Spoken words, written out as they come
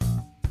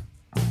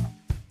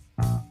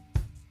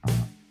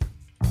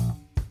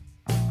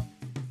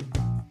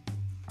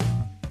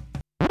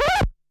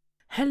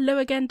Hello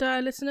again,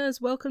 dear listeners.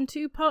 Welcome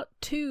to part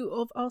 2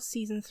 of our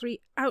season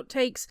 3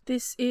 outtakes.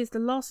 This is the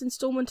last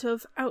installment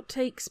of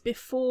outtakes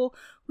before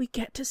we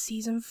get to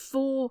season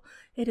 4.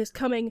 It is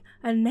coming,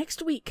 and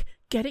next week,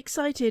 get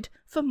excited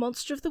for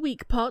Monster of the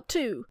Week part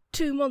 2.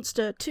 2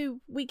 monster,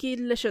 2 weeky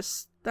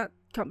delicious. That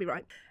can't be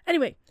right.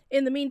 Anyway,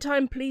 in the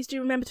meantime, please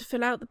do remember to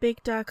fill out the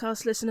Big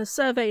Direcast Listener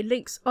Survey.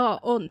 Links are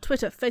on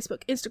Twitter,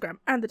 Facebook, Instagram,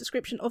 and the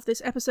description of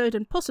this episode,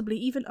 and possibly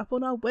even up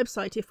on our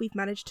website if we've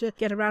managed to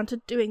get around to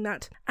doing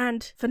that.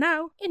 And for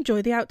now,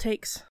 enjoy the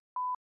outtakes.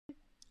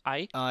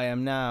 I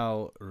am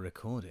now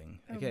recording.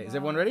 Okay, is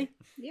everyone ready?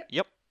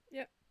 Yep.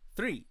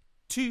 3,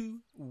 2,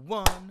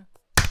 1.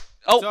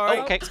 Oh, Sorry.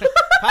 okay.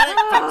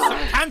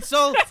 Panic!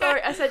 Cancel!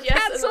 Sorry, I said yes.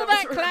 Cancel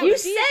that clap. You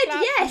said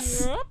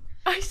yes.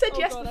 I said Oh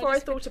yes God, before I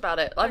thought about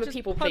it. I'm a just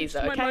people punched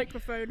pleaser, my okay?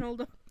 microphone,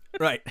 hold on.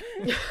 Right.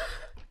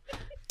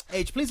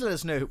 H, please let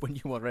us know when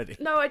you are ready.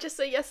 No, I just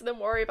say yes and then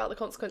worry about the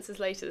consequences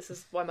later. This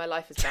is why my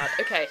life is bad.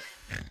 Okay.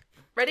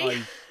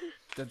 Ready?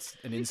 That's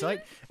an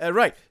insight.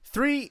 Right.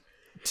 3,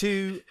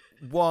 2,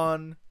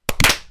 1.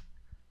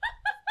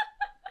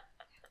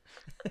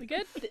 We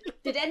good?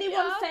 Did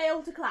anyone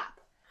fail to clap?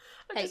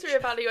 I'm just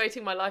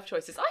reevaluating my life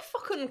choices. I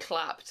fucking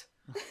clapped.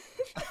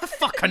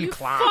 Fucking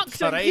clap. fucked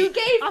Sorry. You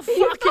gave A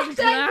you fucking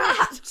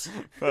clapped.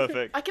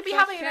 Perfect. I could be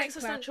having an Fucking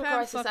existential clap,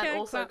 crisis and fucking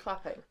also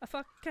clap. clapping. A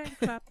fucking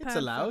clap. It's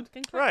allowed.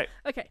 Fucking clap. Right.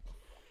 Okay.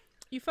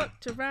 You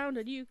fucked around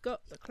and you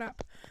got the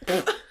clap.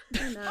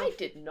 I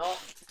did not.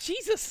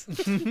 Jesus.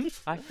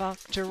 I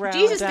fucked around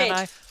Jesus and did.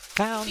 I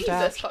found Jesus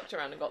out. fucked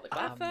around and got the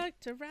I clap.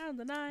 fucked around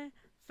and I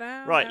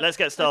found Right, out. let's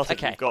get started.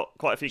 Okay. We've got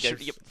quite a few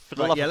games. Yep. For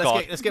the Right, love yeah, of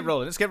let's God. get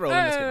rolling. Let's get rolling.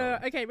 Let's get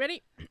rolling. Okay,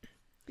 ready?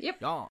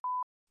 Yeah.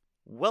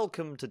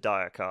 Welcome to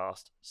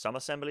Direcast. Some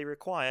assembly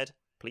required.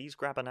 Please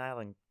grab an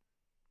Allen.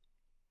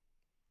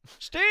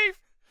 Steve!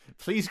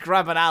 Please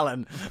grab an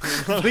Allen.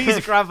 Please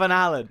grab an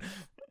Allen.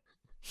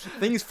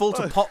 Things fall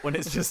to pot when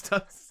it's just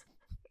us.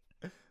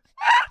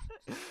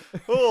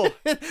 Oh,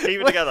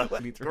 keep it together.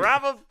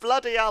 Grab a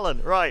bloody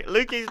Allen. Right,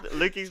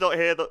 Lukey's not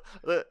here.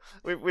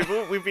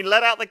 We've been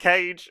let out the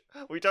cage.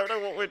 We don't know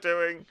what we're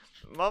doing.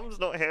 Mum's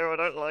not here. I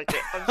don't like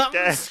it. I'm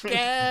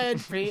scared. I'm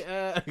scared,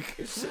 Peter.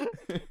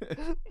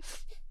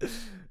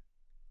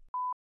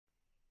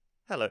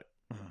 Hello.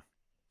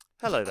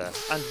 Hello there.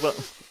 And well.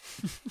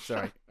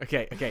 Sorry.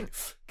 Okay.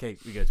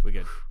 We're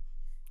good.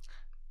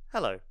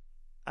 Hello,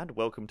 and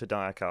welcome to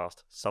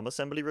Direcast. Some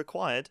assembly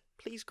required.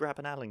 Please grab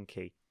an Allen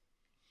key.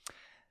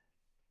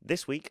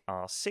 This week,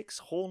 our 6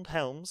 Horned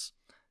Helms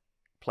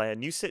play a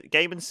new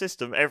game and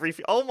system every.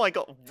 Oh my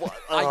god! What?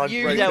 I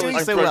knew broke- there doing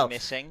was so a well.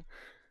 missing.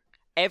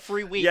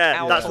 Every week,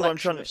 Yeah, our that's what I'm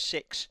collection trying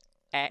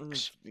to- of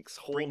 6X It's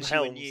Horned brings you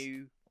a Helms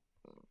new.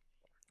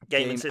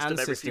 game and system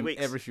every few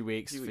weeks. Every few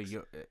weeks. Few for weeks.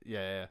 your-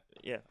 yeah.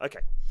 Yeah. Okay.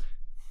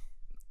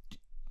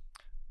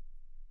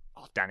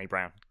 Oh, Danny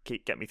Brown,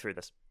 get me through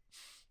this.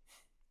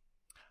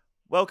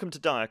 Welcome to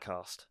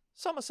Direcast.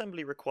 Some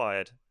assembly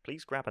required.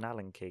 Please grab an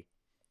Allen key.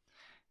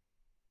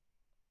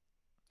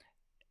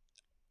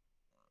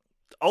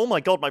 Oh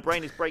my god, my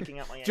brain is breaking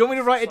out my Do you want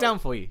me to write it Sorry. down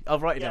for you? I'll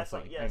write it Yeah, down for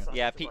sorry, you. yeah, Hang on. sorry.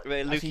 Yeah,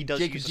 Right. Lukey does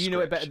Jacob, use do you know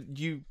it better?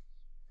 Do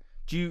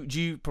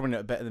you probably know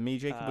it better than me,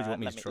 Jacob? Or do you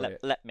want me to try it?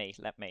 Let me.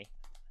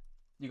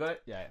 You got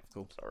it? Yeah,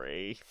 cool.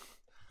 Sorry.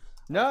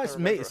 No, I it's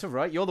can't me. remember. It's all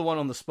right. You're the one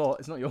on the spot.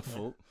 It's not your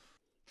fault.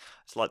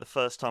 It's like the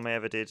first time I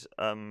ever did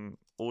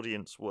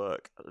audience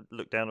work. I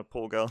looked down a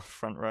poor girl in the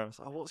front row. I was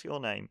like, oh, what's your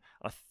name?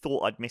 I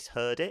thought I'd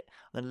misheard it,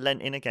 and then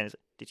leant in again. It's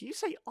like, did you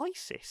say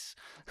ISIS?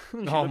 She Oh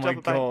looked my up at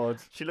me- god.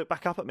 She looked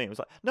back up at me and was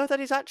like, no, that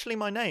is actually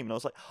my name. And I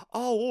was like,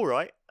 oh, all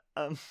right.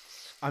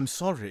 I'm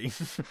sorry.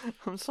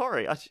 I'm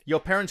sorry.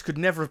 Your parents could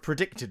never have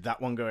predicted that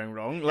one going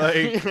wrong. Like,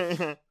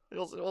 it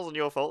wasn't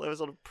your fault. It was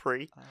sort of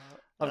pre.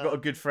 I've got a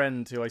good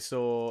friend who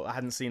I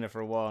hadn't seen her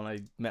for a while, and I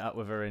met up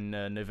with her in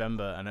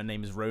November, and her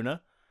name is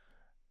Rona.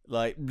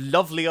 Like,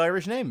 lovely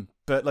Irish name.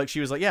 But, like, she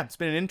was like, yeah, it's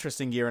been an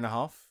interesting year and a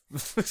half.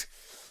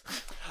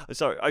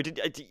 Sorry,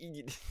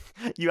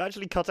 you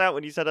actually cut out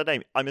when you said her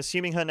name. I'm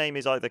assuming her name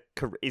is either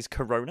is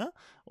Corona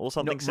or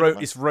something similar.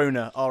 It's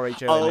Rona,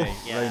 R-H-O-N-A.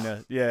 Oh, yeah.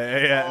 Rona.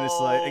 Yeah. And it's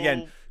like,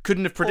 again,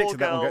 couldn't have predicted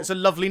that one. girl. It's a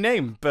lovely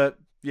name, but,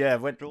 yeah,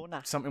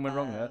 Rona. something went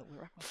wrong there.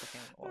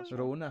 What was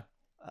Rona.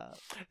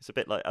 It's a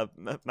bit like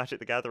Magic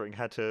the Gathering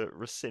had to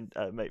rescind,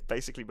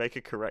 basically make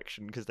a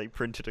correction because they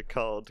printed a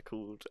card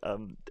called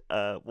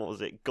what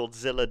was it,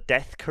 Godzilla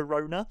Death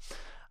Corona.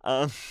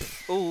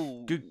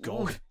 Ooh, Good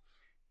God.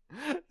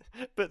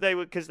 But they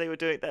were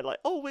doing, they're like,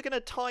 oh, we're gonna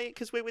tie it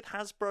because we're with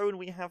Hasbro and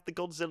we have the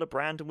Godzilla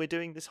brand and we're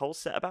doing this whole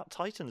set about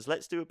Titans.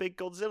 Let's do a big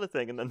Godzilla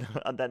thing,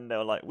 and then they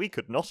were like, we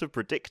could not have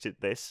predicted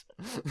this.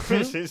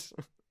 This is.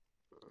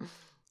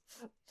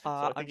 So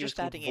I think I'm it was just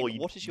called adding Void. in.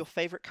 What is your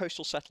favourite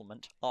coastal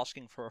settlement?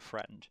 Asking for a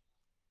friend.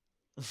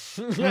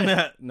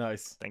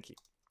 Nice. Thank you.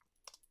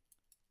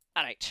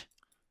 At 8.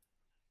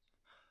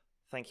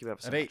 Thank you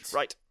ever so At much. 8.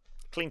 Right,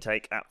 clean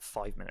take at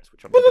 5 minutes,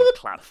 which I'm going to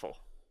clap for.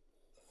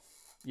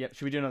 Yep,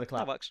 should we do another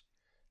clap? That works.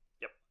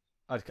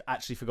 I'd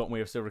actually forgotten we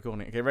were still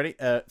recording. Okay, ready?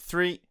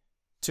 3,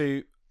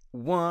 2,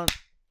 1.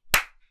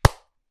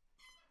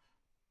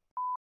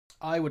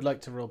 I would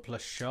like to roll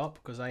plus sharp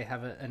because I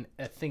have a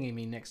thingy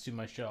me next to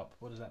my sharp.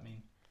 What does that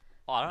mean?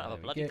 Oh, I don't have There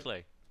a we bloody go.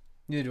 clue.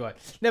 Neither do I.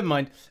 Never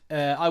mind.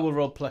 I will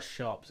roll plus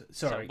sharp.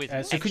 Sorry. with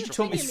So could you extra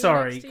talk me? thingy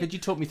Sorry. next to Could you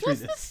talk me through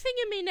What's this? the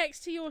thingammy next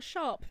to your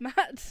sharp,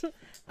 Matt?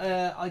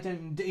 I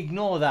don't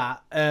ignore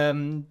that.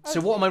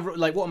 So what am I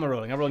what am I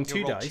rolling? I'm rolling You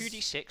two roll dice.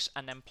 2d6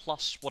 and then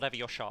plus whatever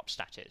your sharp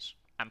stat is,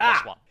 and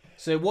plus 1.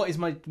 So what is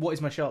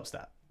my sharp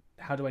stat?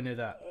 How do I know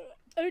that?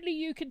 Only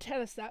you can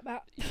tell us that,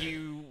 Matt.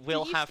 You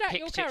will you have stat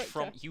your picked it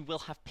from. character? You will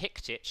have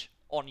picked it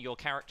on your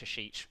character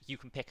sheet. You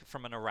can pick it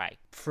from an array.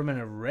 From an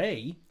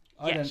array?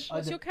 Yes.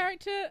 What's your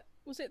character?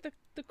 Was it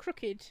the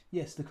crooked?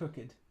 Yes, the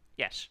crooked.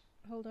 Yes.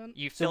 Hold on.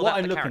 You So filled what out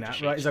I'm the looking character at,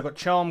 sheet. right, is I've got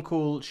charm,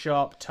 cool,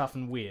 sharp, tough,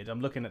 and weird.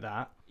 I'm looking at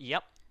that.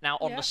 Yep. Now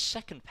on Yeah. the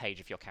second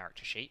page of your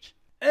character sheet,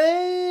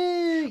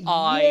 I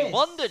I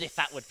wondered if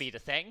that would be the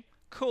thing.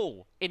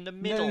 Cool. In the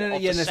middle No,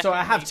 of yeah, the no. second So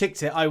I have page-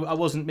 ticked it. I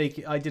wasn't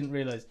making. I didn't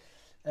realise.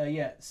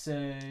 Yeah.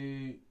 So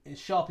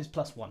sharp is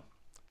 +1.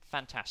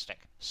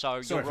 Fantastic. So Sorry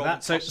you're for rolling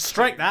that. So plus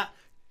strike 2. that.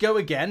 Go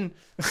again.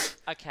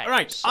 Okay. All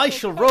right. so- I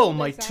shall cut roll all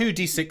my this out.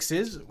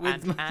 2d6s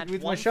with and add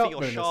with one my sharp for your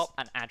bonus. sharp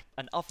and add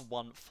another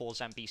one for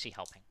Zambisi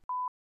helping.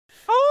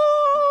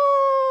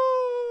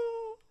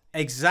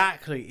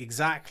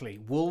 Exactly.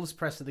 Wolves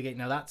pressed at the gate.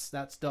 Now that's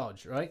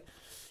dodge, right?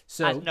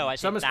 So No, I think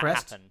Summer's that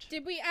pressed. happened.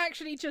 Did we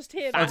actually just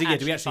hear That that?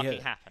 did we actually hear fucking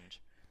it? happened.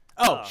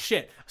 Oh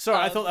shit! Sorry,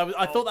 I thought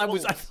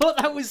Wolves.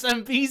 that was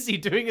Zambezi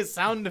doing a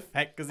sound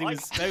effect because he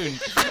was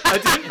stoned. I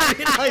didn't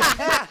realise.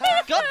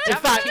 God damn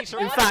fact- it, Peter,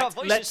 in our fact,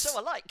 voices let's-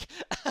 so alike.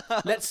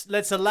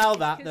 Let's allow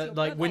that Because that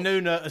like you're blood.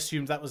 Winona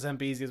assumed that was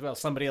Zambezi as well.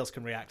 Somebody else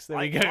can react. There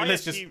we go. I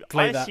Let's assumed, just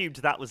play I that. assumed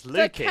that was The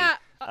Lukey.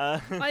 cat.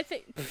 I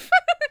think.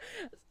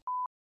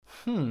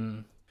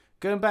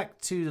 Going back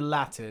to the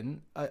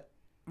Latin,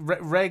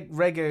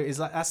 rego is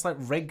that's like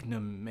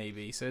regnum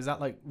maybe. So is that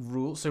like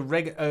rule? So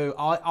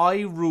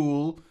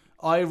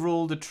I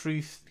rule the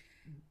truth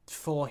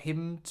for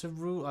him to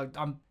rule.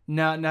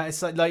 No,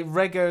 it's like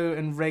rego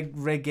and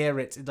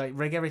regerit. Like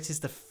regerit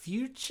is the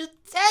future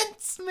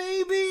tense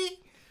maybe.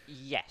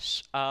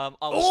 Yes. I will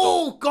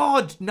Oh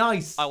God,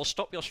 nice. I will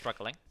stop your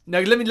struggling. No,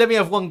 let me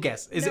have one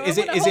guess. Is No, it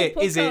I want a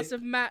whole is podcast it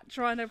of Matt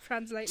trying to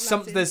translate some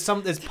Latin.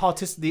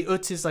 there's the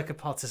ut is like a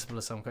participle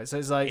of some kind. So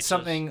it's like It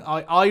something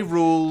I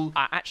rule.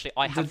 Actually,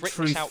 I have The written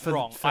this truth out for-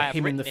 wrong. for I have him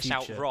in written the this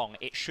out future. wrong.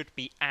 It should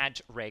be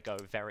ad rego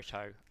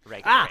verito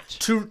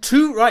regerit.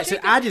 Two right. So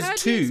Jacob, add is how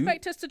do you 2.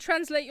 expect us to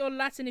translate your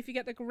Latin if you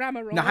get the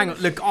grammar wrong? Now hang on,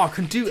 look. I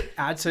can do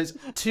add. So it's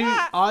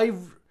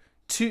 2.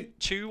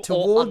 To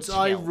Towards or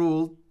I until.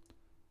 rule.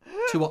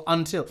 To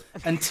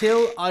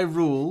until I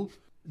rule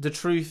the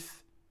truth.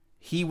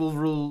 He will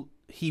rule.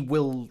 He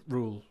will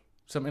rule.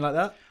 Something like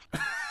that.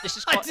 This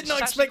is I quite, did this not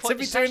is actually expect to quite-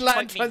 be this is doing actually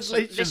Latin quite neat. So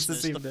translations this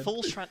listeners,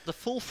 evening. the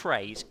full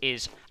phrase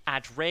is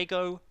ad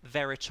rego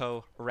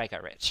verito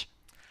regerit.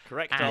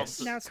 Correct And-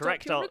 answer. Now stop,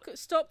 correct answer.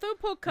 stop the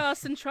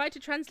podcast and try to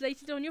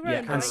translate it on your Yeah, own.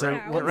 and right so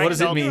now. what Correct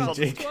does it mean, answers on-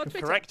 Jake? To our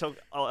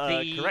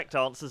Twitter. Correct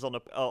answers on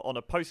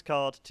a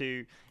postcard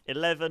to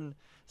 11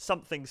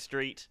 something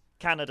Street,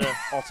 Canada,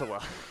 Ottawa.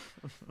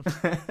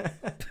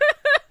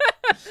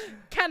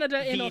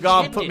 Canada in The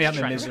Ottawa. God, put me out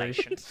intended of my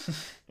misery.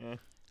 translation.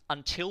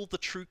 Until the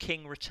true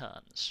king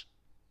returns.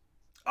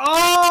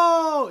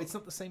 Oh, it's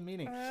not the same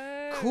meaning.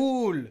 Uh,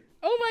 Cool.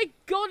 Oh my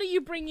god, are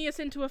you bringing us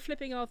into a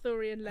flipping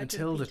Arthurian legend?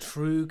 Until the Peter?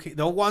 true king,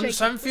 the once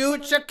Jacob, and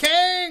future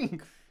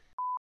king.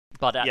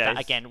 But Yeah, it's-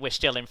 again, we're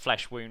still in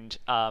flesh wound.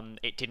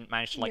 It didn't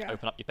manage to Yeah.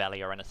 open up your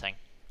belly or anything.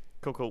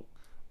 Cool.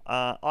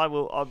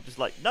 I'm just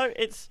like, no,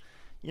 it's.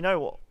 You know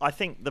what? I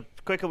think the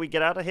quicker we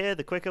get out of here,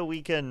 the quicker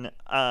we can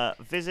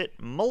visit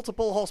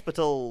multiple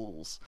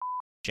hospitals.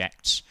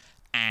 Objects,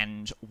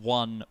 and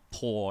one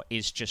paw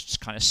is just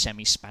kind of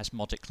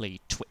semi-spasmodically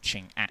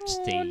twitching at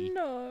Oh, the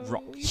no.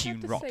 rock You had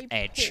hewn to rock say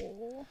edge.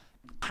 paw.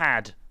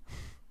 Had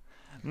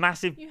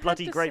massive, You had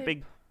bloody, to great say-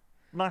 big,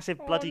 massive,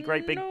 bloody,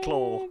 great big no,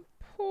 claw.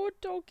 Poor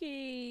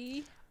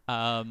doggy.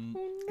 Um,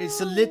 Oh, It's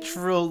a no.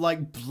 literal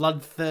like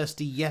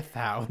bloodthirsty yeth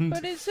hound.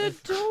 But it's a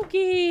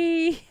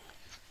doggy.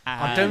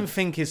 I don't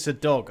think it's a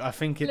dog. I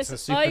think it's Listen, a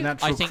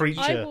supernatural I think-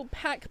 creature. I will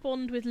pack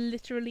bond with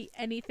literally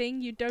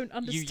anything. You don't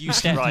understand. you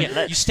stare Right, yeah,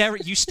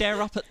 let's- you stare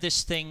up at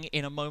this thing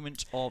in a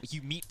moment of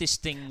you meet this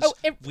thing's Oh,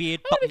 weird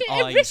Oh, button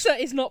okay, eyes. Irissa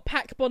is not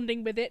pack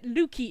bonding with it.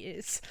 Lukey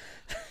is.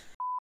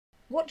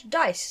 What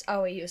dice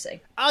are we using?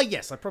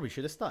 Yes, I probably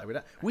should have started with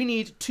that. We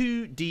need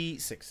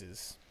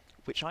 2d6s.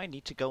 Which I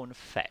need to go and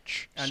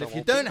fetch. And so if you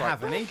I'll be don't right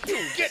have back.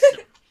 any,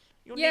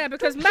 Yeah,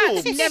 because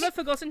Matt's never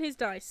forgotten his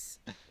dice.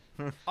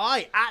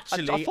 I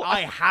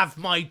I have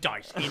my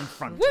dice in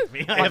front of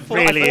me. I It have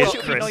really I is thought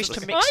it would be nice Christmas.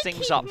 to mix I things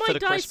keep up my for the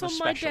dice Christmas on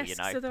my special, desk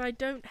you know. so that I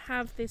don't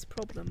have this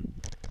problem.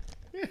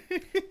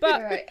 But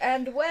Alright,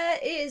 and where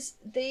is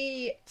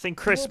the It's in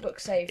rule book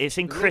saved? It's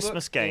in The rule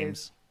Christmas book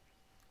games.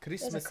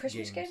 Christmas, There's a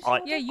Christmas games. game?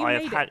 I, yeah, you I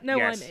made have had, it. No,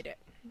 yes. I made it.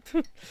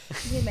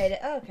 You made it.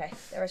 Oh, okay.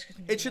 There is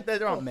Christmas It music. should.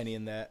 There aren't Cool. many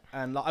in there,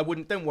 and like, I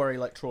wouldn't. Don't worry,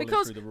 like trawling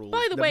Because, through the rules.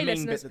 by the way, main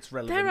listeners, bit that's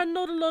relevant. there are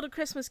not a lot of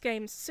Christmas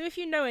games, so if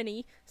you know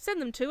any, send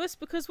them to us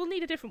because we'll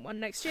need a different one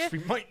next year. We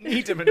might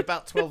need them in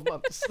about 12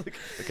 months.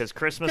 Because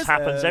Christmas 'Cause-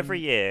 happens every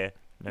year,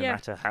 no Yeah.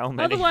 matter how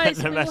many. Otherwise,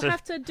 no we will matter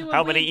have to do a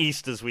how many weird-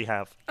 Easters we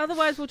have.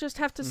 Otherwise, we'll just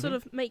have to sort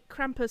of make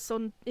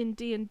Krampus in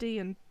D&D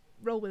and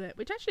roll with it,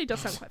 which actually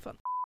does sound quite fun.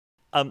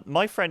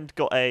 My friend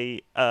got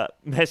a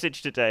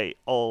message today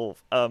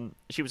of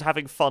she was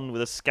having fun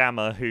with a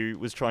scammer who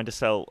was trying to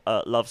sell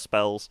love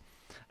spells,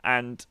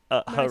 and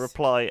her Nice.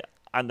 reply,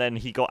 and then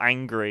he got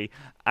angry,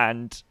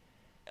 and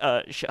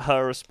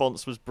her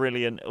response was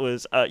brilliant. It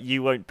was,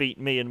 "You won't beat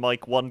me and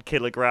Mike 1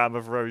 kilogram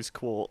of rose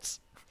quartz."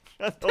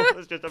 I thought it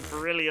was just a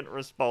brilliant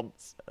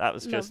response. That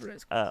was Love just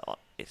rose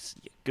it's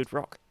good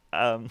rock.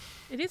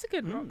 It is a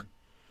good rock.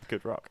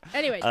 Good rock.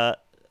 Anyway,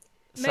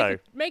 So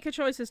make a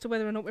choice as to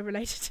whether or not we're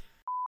related.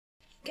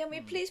 Can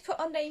we please put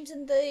our names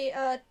in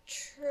the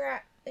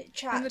chat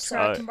In the so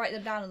chat. I can write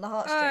them down on the I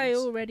heartstrings?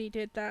 already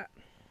did that.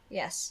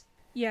 Yes.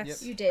 Yes. Yep,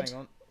 You did. Hang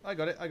on. I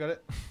got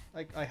it.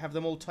 I have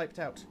them all typed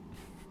out.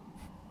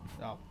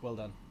 Oh, well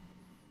done.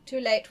 Too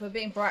late. We're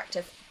being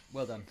proactive.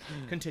 Well done.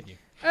 Continue.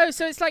 Oh,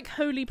 so it's like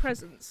Holy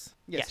Presents.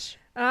 Yes.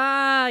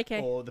 Ah,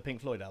 okay. Or the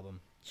Pink Floyd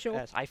album. Sure.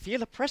 Yes, I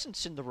feel a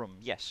presence in the room.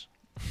 Yes.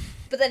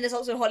 But then there's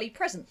also Holly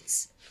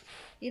Presents.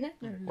 You know?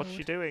 what's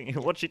she doing?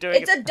 What's she doing?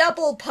 It's a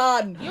double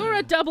pun. You're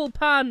a double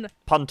pun.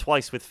 Pun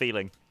twice with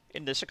feeling.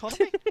 In this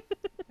economy.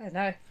 I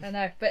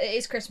know. But it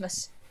is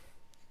Christmas.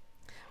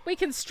 We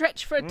can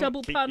stretch for a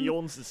double Keep pun. the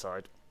yawns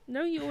inside.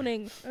 No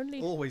yawning. Only.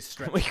 Always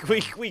stretch.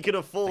 We can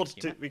afford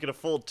Thank you. to. We can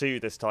afford to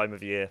this time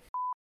of year.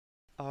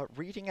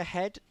 Reading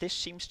ahead, this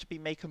seems to be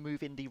make a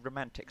move in the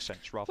romantic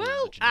sense rather Well,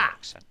 than the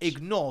generic sense.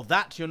 Ignore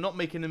that. You're not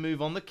making a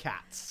move on the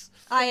cats.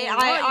 I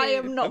are you?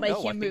 am not Oh, no, making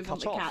a I've been move on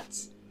cut the off.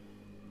 cats.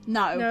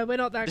 No. No, we're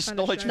not that This kind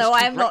of knowledge show. was No,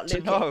 too I am not,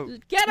 great to Luke. know.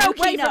 Get Luke,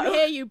 away no. from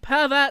here, you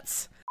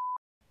perverts!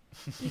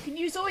 You can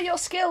use all your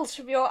skills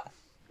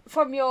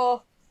from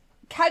your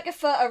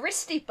Cagatha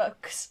Aristi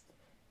books.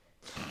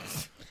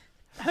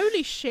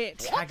 Holy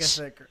shit.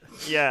 Agatha.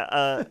 Yeah.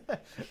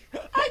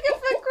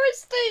 Agatha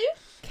Christie!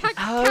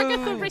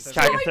 Cagatha Risty. Cagatha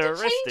Trying to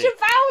Aristi. change a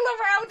vowel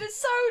around is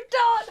so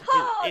darn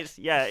hard!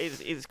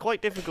 It's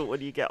quite difficult when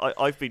you get.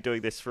 I've been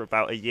doing this for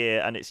about a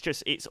year, and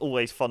it's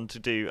always fun to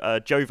do.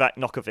 Jovac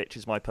Nokovic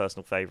is my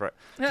personal favourite.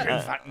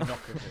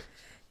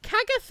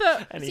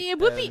 Cagatha. Any- See, it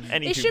would be.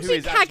 any It who- should Who be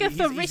is actually-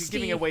 Cagatha he's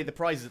giving Risty. away the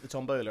prizes at the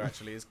Tombola,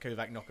 actually, is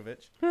Kovac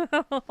Nokovic.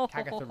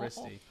 Cagatha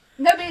Risty.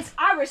 No, but it's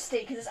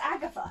Aristi because it's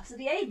Agatha, so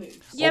the A moves.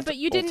 Yeah, but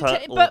you didn't.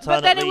 alter-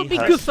 But then it would be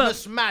alternately, Goofa.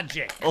 Christmas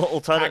magic.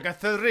 Alternately,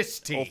 Cagatha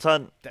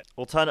Risty.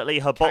 alternately,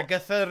 her bo-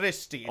 Agatha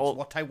Risty. It's Al-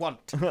 what I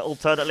want.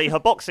 alternately her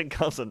boxing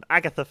cousin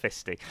Agatha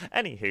Fisty.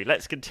 Anywho,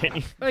 let's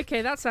continue.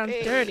 Okay, that sounds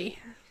dirty.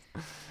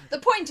 The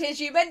point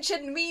is, you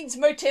mentioned means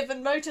motive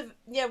and motive,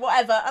 yeah,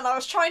 whatever, and I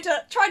was trying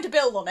to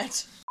build on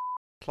it.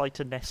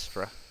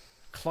 Clytemnestra.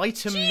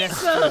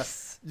 Clytemnestra.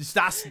 Jesus!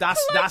 That's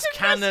Clytemnestra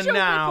canon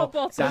now.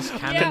 Whipplebottom. That's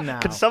canon Yeah. now.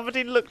 Can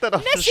somebody look that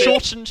up? to see-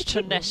 Shortened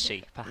to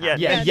Nessie, perhaps. Yeah,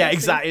 Yeah, Yeah,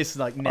 exactly. It's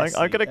like Nessie.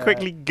 I'm going to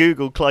quickly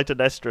Google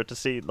Clytemnestra to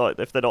see like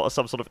if they're not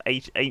some sort of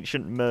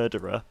ancient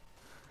murderer.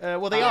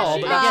 Well, they Oh, are.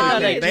 she But is. that's They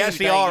okay. They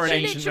actually are an She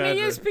ancient literally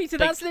murderer. is, Peter.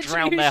 They That's literally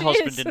drown who their she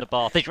husband is. in the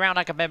bath. They drown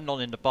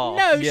Agamemnon in the bath.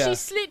 No, Yeah. she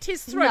slit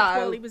his throat No.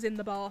 while he was in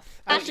the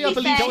bath. Actually, I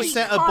believe she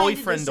set a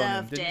boyfriend on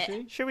him,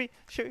 didn't she? Should we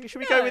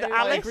go with No,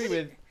 Alice? I agree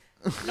with.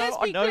 Let's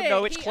be no, clear,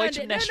 no, it's he earned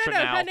it. Clytemnestra No,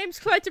 now. her name's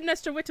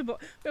Clytemnestra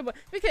Whittlebottom.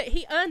 Okay,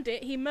 he earned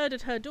it. He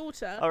murdered her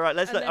daughter. All right,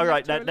 let's and look. then All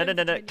right, left her alone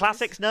for 10 years.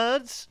 Classics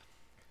nerds.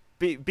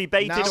 Be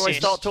baited, Now or I it's-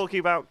 start talking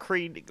about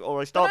Creed,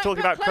 or I start talking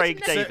about Craig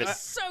Clytemnestra David. is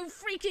so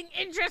freaking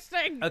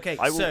interesting. Okay,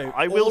 I will. so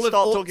I will all of-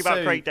 start all- talking about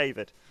so- Craig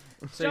David.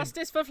 so-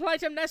 Justice for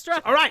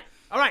Clytemnestra. All right.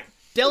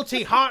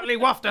 Delty Hartley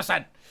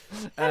Wafterson.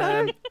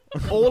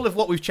 All of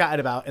what we've chatted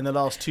about in the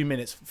last 2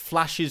 minutes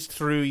flashes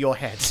through your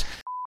head.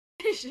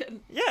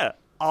 Yeah.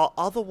 Our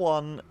other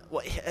one.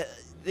 Well,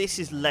 this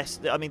is less.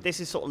 I mean, this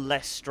is sort of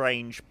less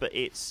strange, but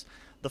it's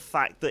the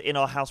fact that in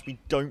our house we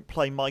don't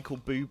play Michael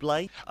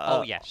Bublé.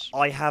 Oh, yes.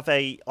 I have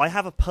a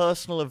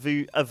personal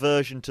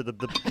aversion to the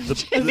bloop I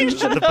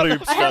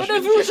have stuff. an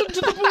aversion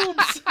to the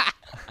boobs.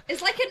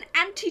 It's like an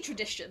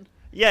anti-tradition.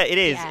 Yeah, it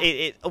is.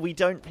 Yeah. We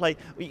don't play.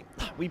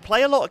 We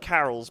play a lot of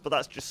carols, but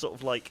that's just sort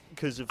of like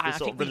because of the I sort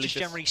think of we religious.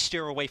 just generally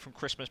steer away from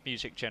Christmas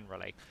music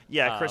generally.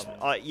 Yeah, Christmas.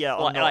 Yeah,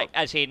 I'm Like, not.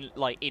 as in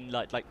like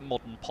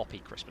modern poppy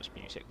Christmas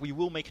music. We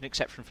will make an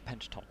exception for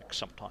pentatonics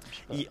sometimes.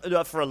 but-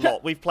 Yeah, for a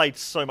lot. We've played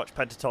so much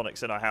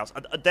pentatonics in our house.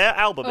 Their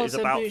album is so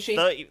about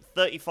bougie.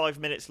 35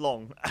 minutes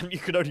long, and you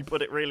can only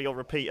put it really on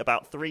repeat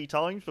about 3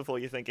 times before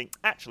you're thinking,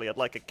 actually, I'd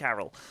like a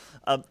carol.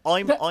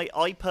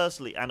 I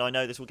personally, and I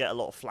know this will get a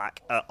lot of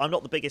flack, I'm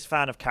not the biggest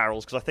fan of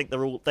carols because I think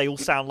they all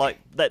sound like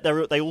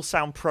they all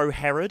sound pro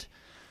Herod.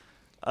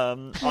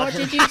 What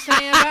did you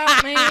say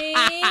about me?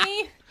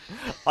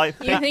 I You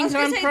think think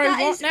I'm pro that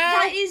what is, now?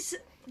 that is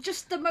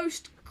just the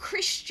most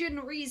Christian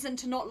reason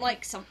to not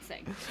like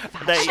something.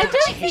 They, I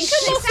don't think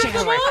a lot of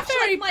them are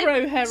very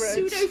pro-Herod.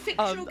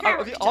 Pseudo-fictional I would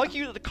character.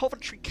 argue that the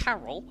Coventry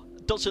Carol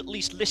does at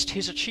least list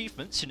his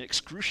achievements in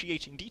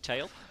excruciating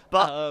detail.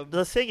 but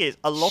the thing is,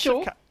 a lot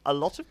Sure.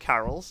 of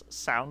carols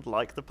sound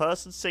like the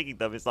person singing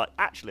them is like,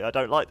 actually, I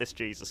don't like this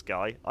Jesus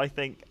guy. I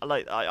think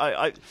like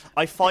I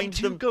They find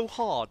do them go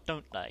hard,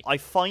 don't they? I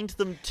find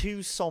them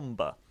too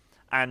somber,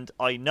 and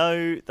I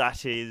know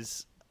that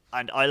is,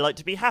 and I like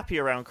to be happy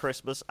around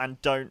Christmas, and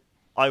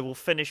I will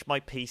finish my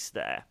piece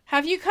there.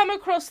 Have you come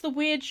across the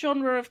weird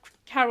genre of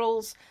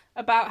carols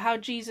about how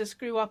Jesus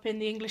grew up in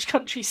the English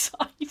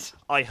countryside?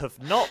 I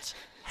have not,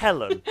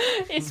 Helen.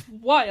 It's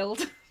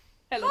wild.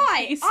 Helen,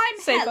 Hi, please I'm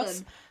save Helen.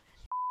 us.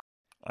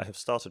 I have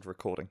started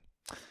recording.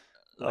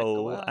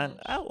 Likewise. And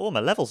my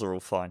levels are all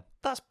fine.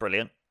 That's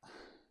brilliant.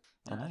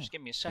 Just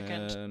give me a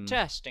second. Um,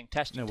 testing.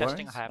 No I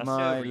worries. have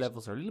My no reason.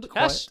 levels are a little bit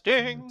quiet.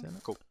 Testing.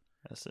 Cool.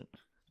 That's it.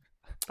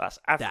 That's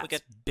average.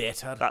 That's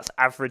better. That's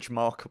average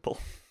markable.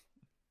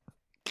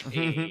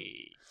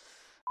 Hey.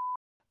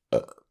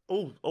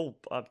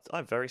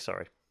 I'm very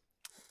sorry.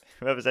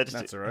 Whoever's editing,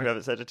 That's all right.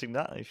 whoever's editing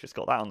that, you've just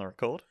got that on the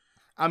record.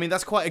 I mean,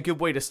 that's quite a good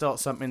way to start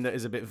something that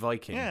is a bit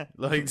Viking. Yeah.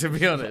 Like, to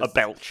be honest. A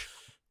belch.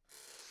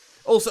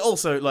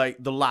 Also, like,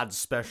 the lad's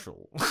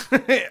special.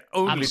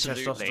 Only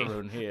Absolutely.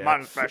 testosterone here.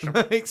 Man special.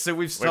 Like, so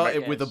we've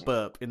started with a Yes.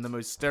 burp in the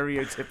most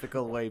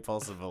stereotypical way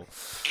possible.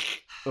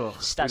 Ugh,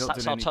 we don't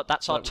do any-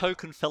 That's our like-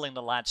 token filling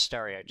the lad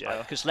stereotype. Yeah.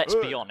 Because let's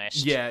be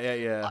honest,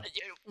 Yeah.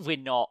 we're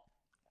not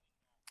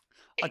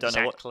I don't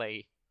know what-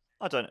 exactly.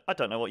 I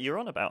don't know what you're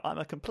on about. I'm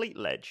a complete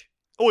ledge.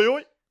 Oi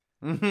oi.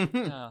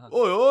 Uh,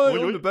 Oi,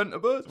 oi. on the bent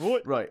of birds. Oi.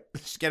 Right,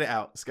 let's get it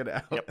out. Let's get it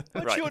out. Yep.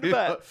 what Right. you on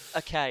about?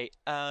 Okay.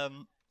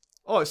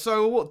 Oh,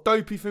 so what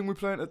dopey thing we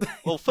playing today?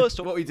 Well, first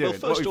off, What are we doing? Well,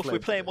 What are first we off, we're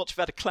playing playing today? once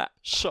we've had a clap.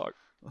 So,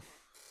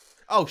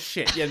 Oh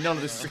shit! Yeah, none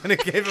of this is gonna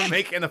give him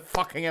making a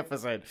fucking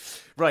episode.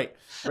 Right,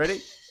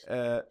 ready?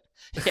 yeah.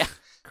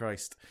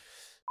 Christ.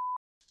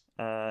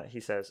 He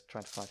says,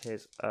 trying to find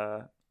his.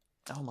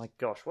 Oh my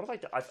gosh, what have I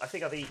done? I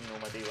think I've eaten all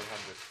my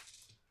D100s.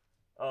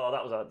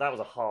 Oh, that was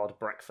a hard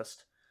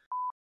breakfast.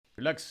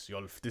 Relax,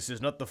 Yolf. This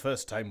is not the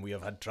first time we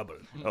have had trouble.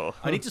 Oh,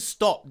 I need to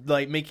stop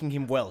like making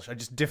him Welsh. I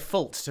just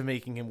default to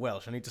making him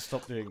Welsh. I need to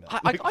stop doing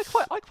that.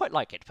 I quite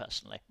like it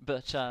personally,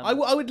 but I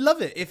would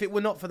love it if it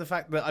were not for the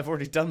fact that I've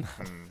already done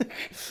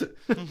that.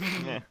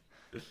 yeah.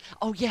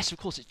 oh yes, of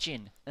course it's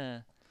gin.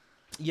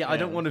 Yeah, I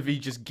don't want to be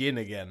just Gin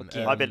again.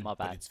 Gin, I've been- my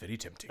but bad. it's very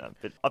tempting.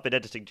 I've been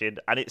editing Gin,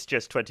 and it's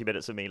just 20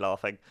 minutes of me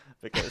laughing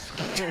because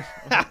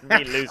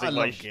me losing I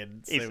my. love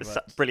Gin so He's a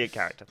much. brilliant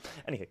character.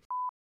 Anywho,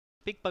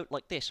 Big boat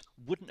like this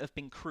wouldn't have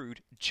been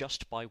crewed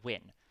just by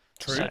Wynn.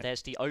 True. So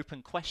there's the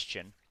open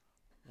question: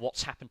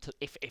 what's happened to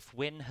if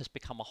Wynn has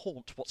become a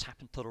haunt? What's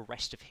happened to the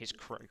rest of his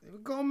crew?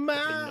 We've gone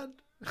mad.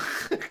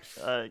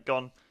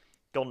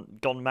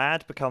 gone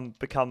mad,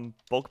 become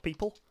bog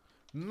people.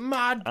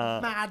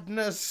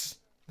 Madness.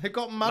 They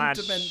got mud Mad-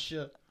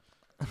 dementia.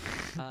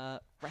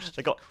 Rest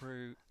They of got- the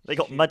crew. They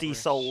got muddy hubris.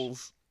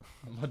 souls,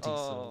 Muddy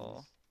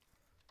souls.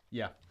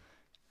 Yeah,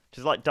 which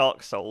is like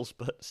Dark Souls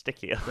but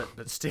stickier.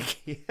 but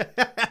sticky.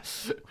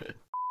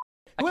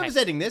 Whoever's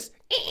editing this,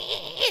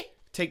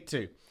 take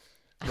two.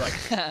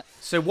 Right.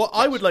 So what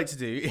I would like to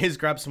do is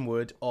grab some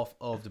wood off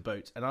of the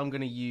boat, and I'm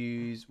going to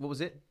use, what was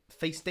it?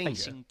 Face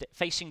danger.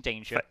 Facing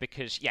danger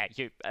because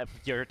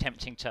you're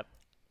attempting to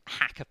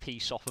hack a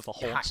piece off of a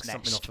Hack haunt's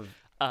something nest. off of.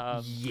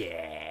 Um,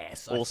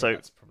 Yes. I Also, think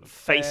that's probably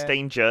Face fair.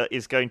 Danger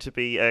is going to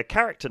be a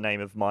character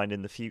name of mine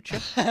in the future.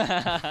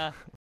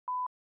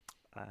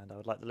 And I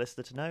would like the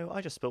listener to know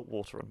I just spilt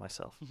water on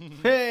myself.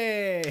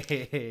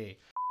 Hey.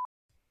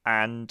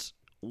 And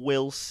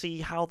we'll see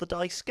how the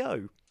dice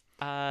go.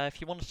 if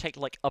you want to take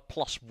like a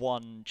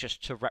 +1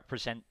 just to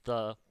represent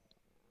the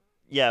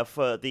Yeah,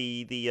 for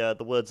the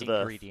words of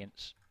Earth.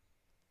 ingredients.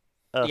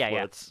 Earth Yeah,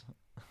 yeah. words.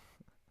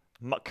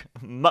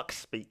 Muck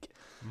speak.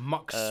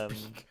 Muck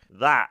speak.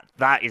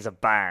 That is a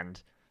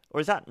band. Or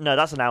is that no,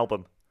 that's an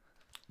album.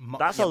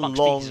 That's a long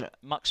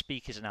Muck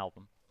Speak is an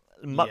album.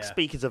 Muck Yeah.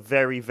 Speak is a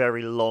very,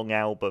 very long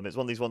album. It's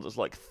one of these ones that's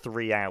like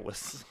 3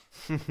 hours.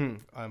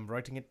 I'm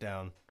writing it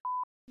down.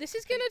 This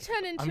is going to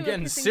turn into I'm a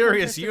getting pissing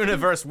serious contest of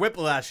universe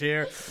whiplash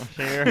here.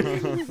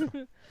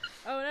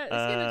 Oh no, it's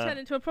going to turn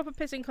into a proper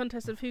pissing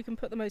contest of who can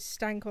put the most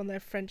stank on their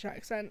French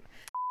accent.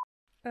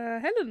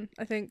 Helen,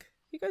 I think.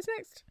 You guys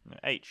next?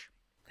 H.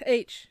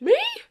 H. Me?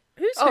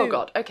 Who's Oh who?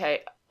 god,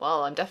 okay.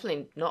 Well, I'm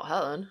definitely not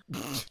Helen.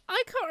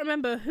 I can't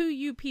remember who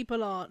you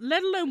people are,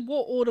 let alone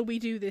what order we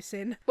do this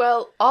in.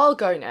 Well, I'll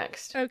go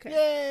next. Okay.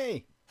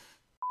 Yay!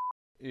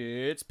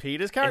 It's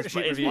Peter's character It's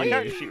my sheet review.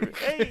 character sheet review.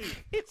 Hey,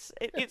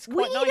 it's We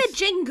quite need nice. a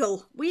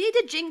jingle. We need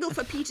a jingle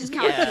for Peter's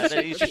Yeah,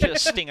 character. there's just a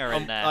stinger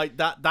in there.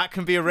 That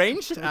can be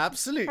arranged.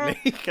 Absolutely.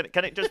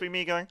 Can it just be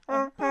me going?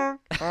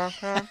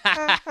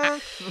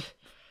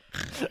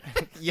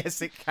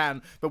 Yes, it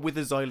can, but with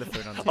a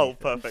xylophone underneath. Oh,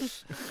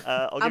 perfect.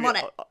 I'll I'm give on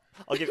you,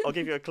 it. I'll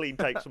give you a clean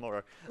take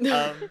tomorrow.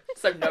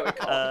 So no, it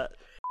can't.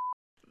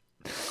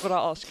 Could I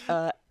ask,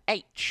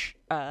 H,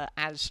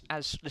 as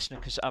listener,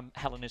 because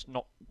Helen is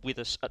not with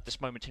us at this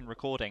moment in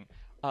recording.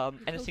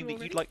 Anything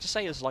that you'd like to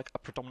say as like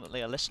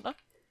predominantly a listener?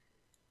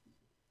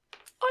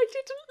 I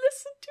didn't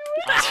listen to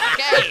it.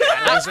 Okay,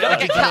 that's gonna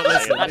get cut.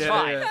 That's Yeah,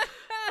 fine. yeah.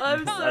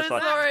 I'm so That's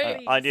fine.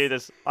 sorry. I knew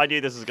this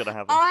was going to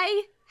happen.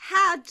 I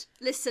had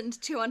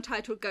listened to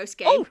Untitled Ghost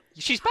Game. Oh,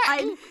 she's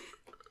back.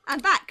 I'm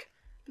back.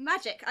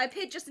 Magic. I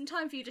appeared just in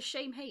time for you to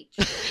shame H.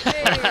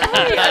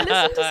 I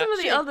listened to some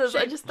of the others.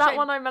 That shame.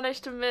 one I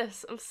managed to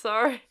miss. I'm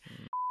sorry.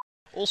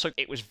 Also,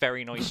 it was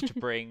very nice to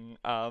bring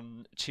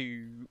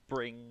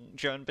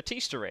Joan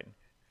Batista in.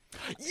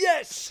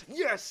 Yes.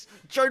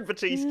 Joan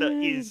Batista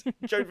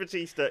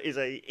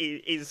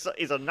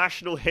is a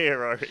national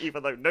hero,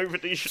 even though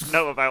nobody should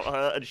know about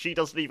her, and she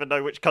doesn't even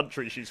know which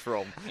country she's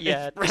from.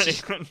 Yeah,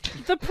 It's brilliant.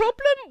 The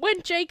problem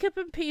when Jacob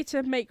and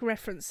Peter make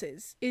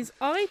references is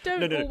I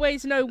don't No.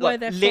 always know where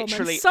they're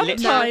literally- from. And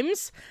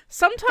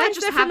sometimes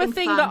just they're from a having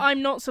thing fun. that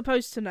I'm not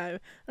supposed to know,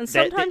 and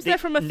They're- sometimes they- they're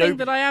from a no- thing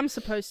that I am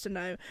supposed to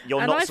know. You're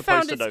and not I supposed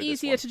found to it's know this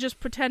easier one. to just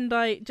pretend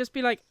just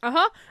be like,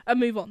 and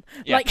move on.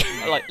 Yeah,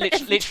 Like,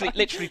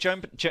 literally,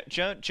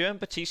 Joan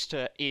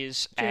Batista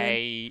is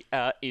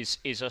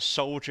is a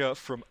soldier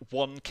from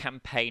one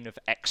campaign of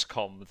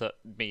XCOM that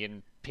me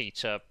and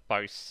Peter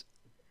both.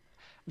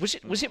 Was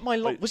it my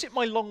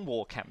Long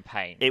War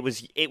campaign? It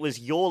was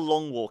your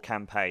Long War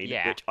campaign,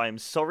 Yeah. which I am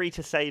sorry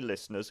to say,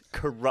 listeners,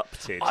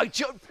 corrupted.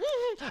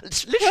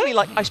 It's literally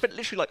I spent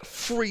literally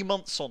 3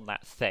 months on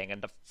that thing,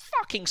 and the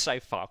fucking so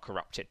far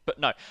corrupted. But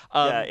no,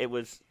 yeah, it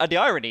was. the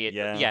irony,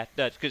 Yeah.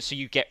 because so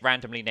you get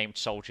randomly named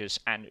soldiers,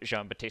 and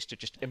Jean Baptiste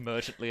just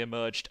emergently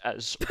emerged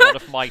as one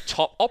of my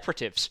top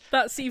operatives.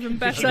 that's even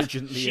better.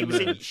 Urgently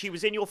emerged. She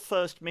was in your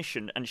first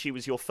mission, and she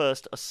was your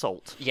first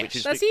assault. Yes. which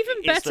is That's the- even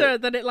it's the- better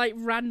than it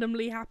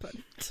randomly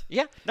happened.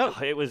 Yeah, no,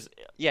 It was.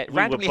 yeah, we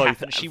randomly were both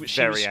happened. She was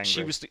very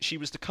she angry.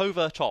 was the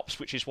covert ops,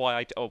 which is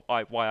why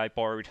I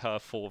borrowed her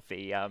for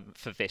the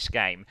for this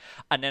game.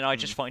 And then I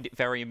just find it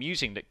very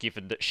amusing that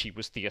given that she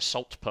was the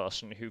assault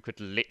person who could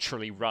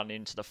literally run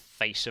into the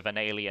face of an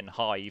alien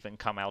hive and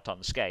come out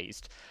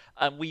unscathed,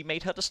 we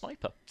made her the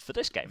sniper for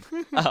this game.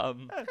 Well,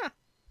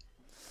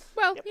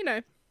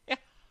 Yeah.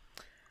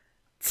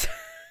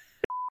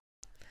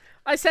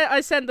 I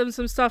sent them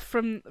some stuff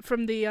from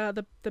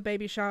the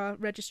baby shower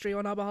registry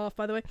on our behalf,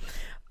 by the way.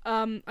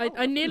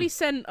 I nearly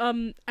sent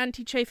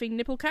anti-chafing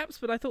nipple caps,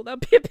 but I thought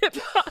that'd be a bit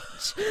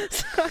much.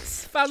 So I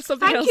found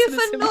something Thank else. you in a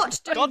for similar-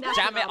 not doing God that.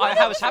 damn it!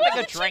 I was having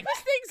a drink.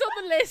 Cheapest things on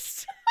the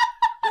list.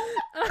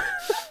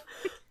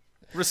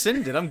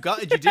 Rescinded. I'm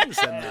gutted you didn't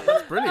send that.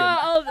 That's brilliant.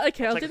 I'll take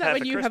do a that pair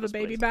when for you have a Christmas,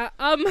 baby, please. Matt.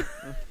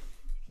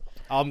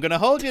 I'm gonna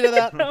hold you to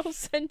that. I'll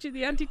send you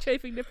the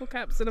anti-chafing nipple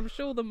caps, and I'm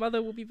sure the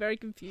mother will be very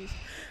confused.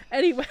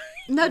 Anyway.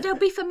 No, they'll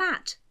be for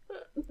Matt.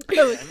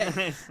 Oh,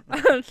 okay.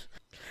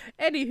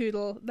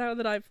 Anyhoodle, now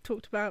that I've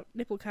talked about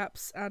nipple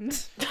caps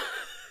and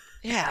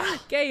Yeah.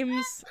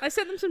 games, I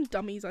sent them some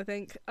dummies, I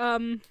think.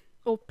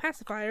 Or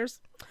pacifiers.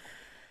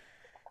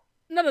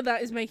 None of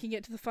that is making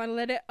it to the final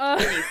edit.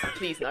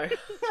 Please no.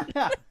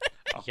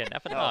 You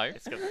never Oh, know.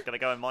 it's gonna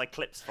go in my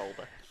clips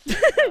folder.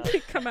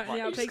 Come out in the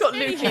You've outtakes. just got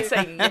Anywho. Lukey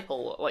saying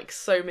nipple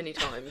so many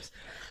times.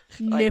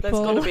 There's got to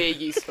Nipple. be a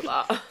use for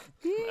that.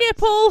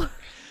 Nipple!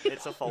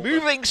 It's a folder.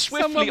 Moving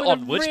Someone swiftly with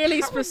onwards. a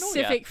really Paranoia.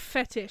 specific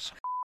fetish.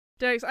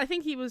 Derek's, I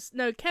think he was...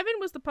 No, Kevin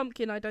was the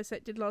pumpkin I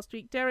dissected last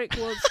week. Derek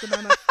was the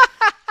man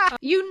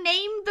You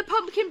named the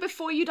pumpkin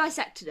before you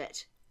dissected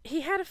it.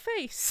 He had a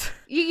face.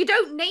 You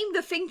don't name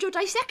the thing you're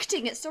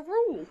dissecting. It's the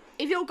rule.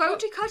 If you're going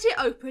to cut it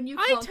open, you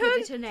can't give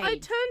it a name. I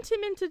turned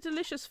him into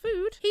delicious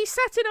food. He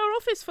sat in our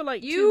office for 2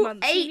 You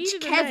months. He ate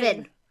needed a Kevin.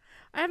 name.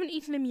 I haven't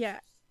eaten him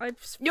yet.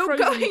 You're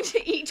frozen going him.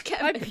 to eat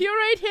Kevin. I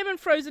pureed him and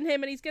frozen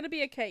him, and he's going to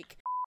be a cake.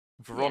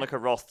 Veronica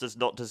Roth does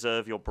not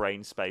deserve your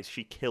brain space.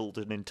 She killed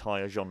an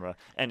entire genre.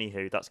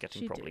 Anywho, that's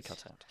getting She probably did.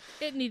 cut out.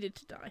 It needed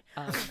to die.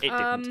 It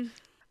didn't.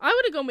 I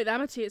would have gone with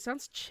Amity. It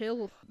sounds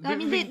chill. I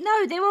mean,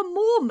 they were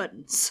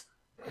Mormons.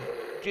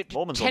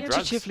 Mormons on drugs.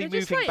 Tentatively They're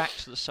just moving like- back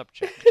to the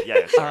subject.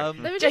 Yeah, sorry.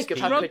 They were just Jacob,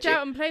 how drugged could you?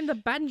 out and playing the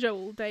banjo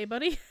all day,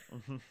 buddy.